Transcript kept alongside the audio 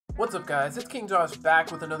What's up guys, it's King Josh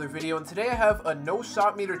back with another video, and today I have a no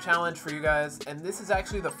shot meter challenge for you guys, and this is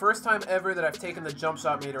actually the first time ever that I've taken the jump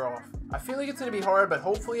shot meter off. I feel like it's going to be hard, but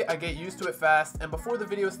hopefully I get used to it fast, and before the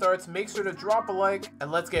video starts, make sure to drop a like,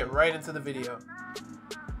 and let's get right into the video.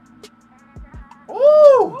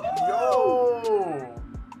 Ooh! Yo!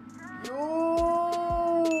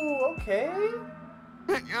 Yo! Okay.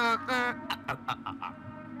 I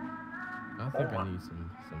think I need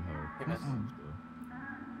some help. Hey, man.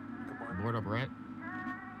 Board up, rat.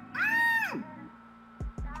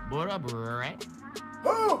 Board up, rat.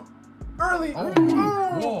 Oh! Early! Oh my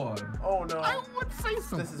god! Oh no. I would say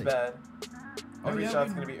something. This is bad. Every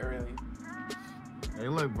shot's gonna be early. Hey,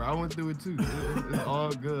 look, bro, I went through it too. It's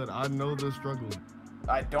all good. I know the struggle.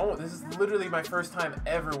 I don't. This is literally my first time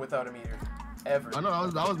ever without a meter. Ever. I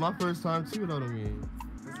know, that was my first time too, without a meter.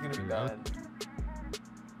 This is gonna be bad.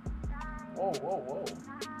 Whoa, whoa, whoa.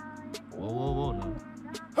 Whoa, whoa, whoa, no.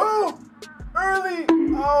 Oh! Early!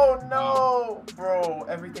 Oh no! Bro,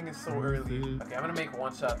 everything is so early. Okay, I'm gonna make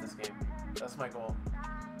one shot this game. That's my goal.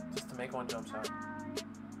 Just to make one jump shot.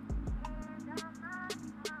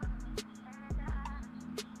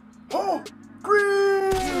 Oh!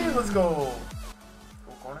 Green! Let's go!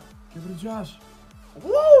 Go corner. Give it to Josh.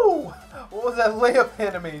 Whoa! What was that layup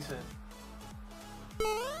animation?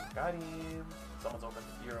 Got him. Someone's open.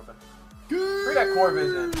 You're open. Free that core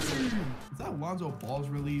vision. Is that Lonzo Ball's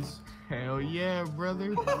release? Hell yeah,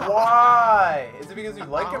 brother. Why? Is it because you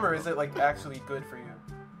like him, or is it like actually good for you?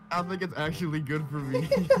 I think it's actually good for me.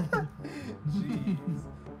 Jeez.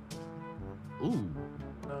 Ooh.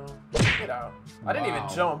 No. Get out. I didn't even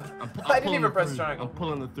jump. I didn't even press triangle. I'm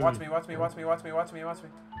pulling the three. Watch me, watch me, watch me, watch me, watch me, watch me.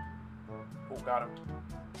 Oh, got him.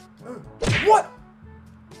 What?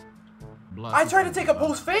 I tried to take a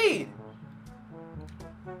post fade.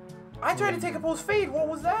 I tried to take a post fade. What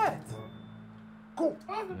was that? Go.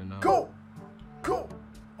 Go. Go.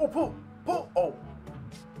 Oh, pull. Pull. Oh.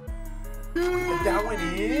 That went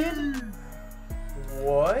in?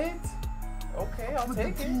 What? Okay, I'll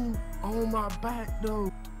take it. On my back,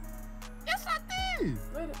 though. Yes, I did.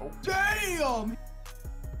 Oh. Damn!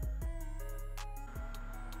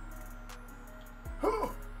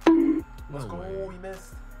 Let's go. We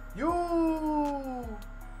missed. You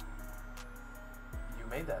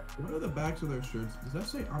made that. What are the backs of their shirts? Does that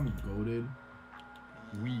say I'm goated?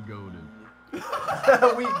 We goated.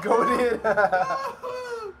 We goated.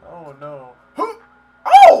 Oh no.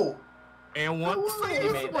 Oh! And one. He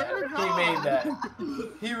made that. He made that.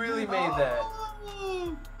 He really made that.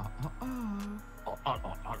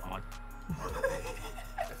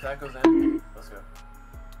 If that goes in, let's go.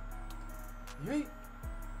 Yeet.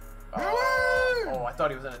 Oh, I thought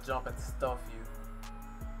he was gonna jump and stuff you.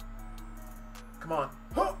 Come on.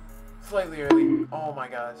 Slightly early. Oh my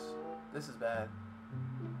gosh. This is bad.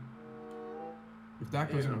 If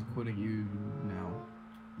that goes in, I'm quitting you now.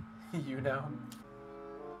 You now?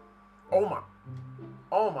 Oh my.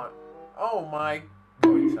 Oh my. Oh my.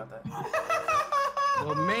 Oh, you shot that.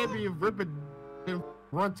 Well, maybe if Ripper didn't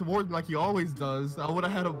run towards me like he always does, I would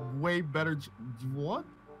have had a way better. What?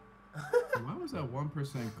 Why was that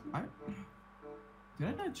 1%? Did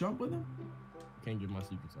I not jump with him? Can't get my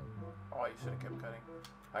secrets out. Oh, you should have kept cutting.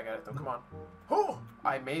 I got it though. Come on. Oh,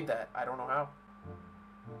 I made that. I don't know how.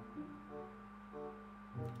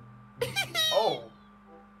 Oh.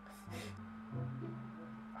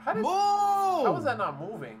 How was that not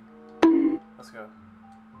moving? Let's go.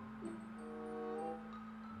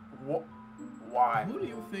 What? Why? Who do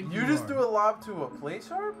you think you just threw a lob to a play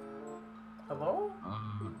sharp? Hello?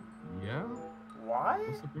 Yeah. Why?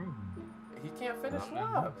 What's the problem? He can't finish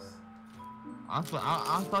lobs. I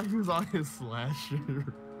thought he was on his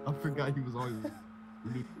slasher. I forgot he was on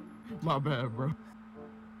his. My bad, bro.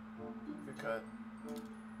 Good cut.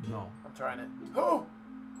 No. I'm trying it. Oh!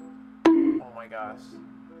 Oh my gosh.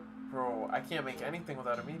 Bro, I can't make anything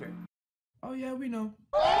without a meter. Oh yeah, we know.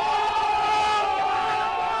 But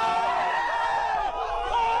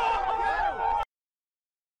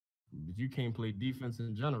you can't play defense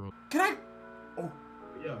in general. Can I? Oh.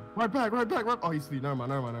 Yeah. Right back. Oh, he's asleep. Never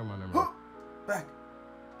mind. Back.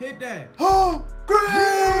 Hit that. Oh! Great!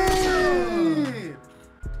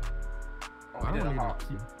 Oh, I he did don't a need hop. to.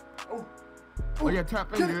 Oh. Oh, yeah,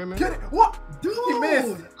 tap in there, man. Get it! What? Dude! He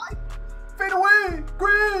missed! Fade away!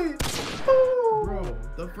 Green! Bro,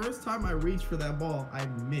 the first time I reached for that ball, I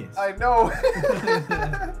missed. I know!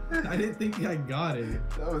 I didn't think I got it.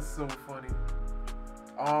 That was so funny.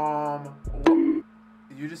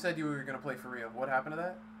 You just said you were gonna play for real. What happened to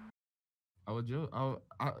that? I would joke.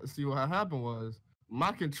 I see what happened was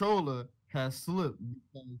my controller has slipped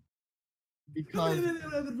because because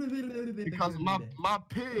my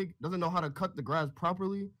pig doesn't know how to cut the grass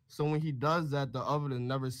properly. So when he does that, the oven is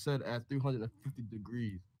never set at 350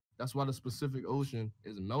 degrees. That's why the Pacific Ocean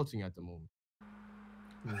is melting at the moment.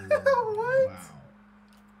 What? Wow.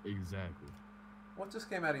 Exactly. What just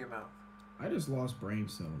came out of your mouth? I just lost brain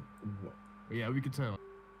cell. Yeah, we can tell.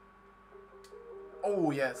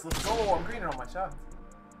 Oh yes, let's go. I'm greening on my shots.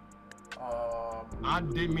 I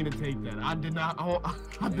didn't mean to take that. I did not.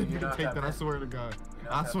 I didn't mean to take that. I swear to God.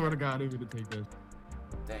 I swear to God, I didn't mean to take that.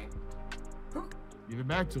 Dang. Give it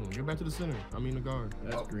back to him. Give it back to the center. I mean the guard.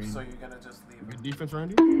 That's green. So you're gonna just leave Good it. defense,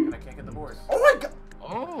 Randy. And I can't get the board. Oh my God!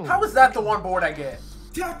 Oh. How is that the one board I get?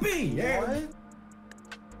 Tap me! Yeah. What?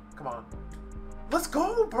 Come on. Let's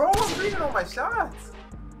go, bro. I'm greening on my shots.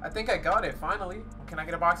 I think I got it finally. Can I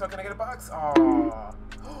get a box? Oh, can I get a box? Oh,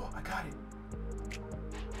 I got it.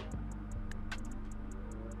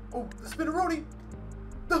 Oh, the spinneroni.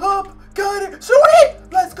 The hub. Got it. Shoot it.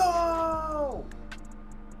 Let's go.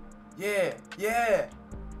 Yeah. Yeah.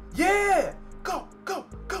 Yeah. Go. Go.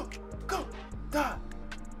 Go. Go. Dot.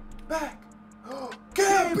 Back.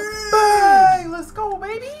 Game. Bang. Let's go,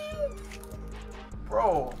 baby.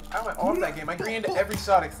 Bro, I went off that game. I greened every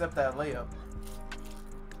shot except that layup.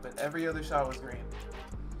 But every other shot was green.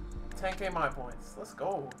 10K my points. Let's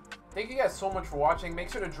go. Thank you guys so much for watching. Make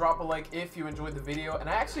sure to drop a like if you enjoyed the video. And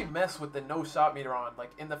I actually messed with the no shot meter on.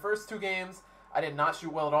 Like in the first 2 games, I did not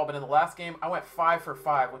shoot well at all. But in the last game, I went 5 for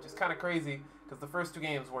 5, which is kind of crazy because the first 2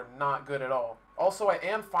 games were not good at all. Also, I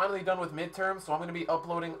am finally done with midterms, so I'm going to be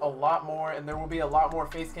uploading a lot more, and there will be a lot more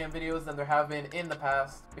face cam videos than there have been in the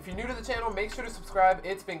past. If you're new to the channel, make sure to subscribe.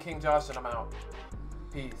 It's been King Josh, and I'm out.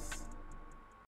 Peace.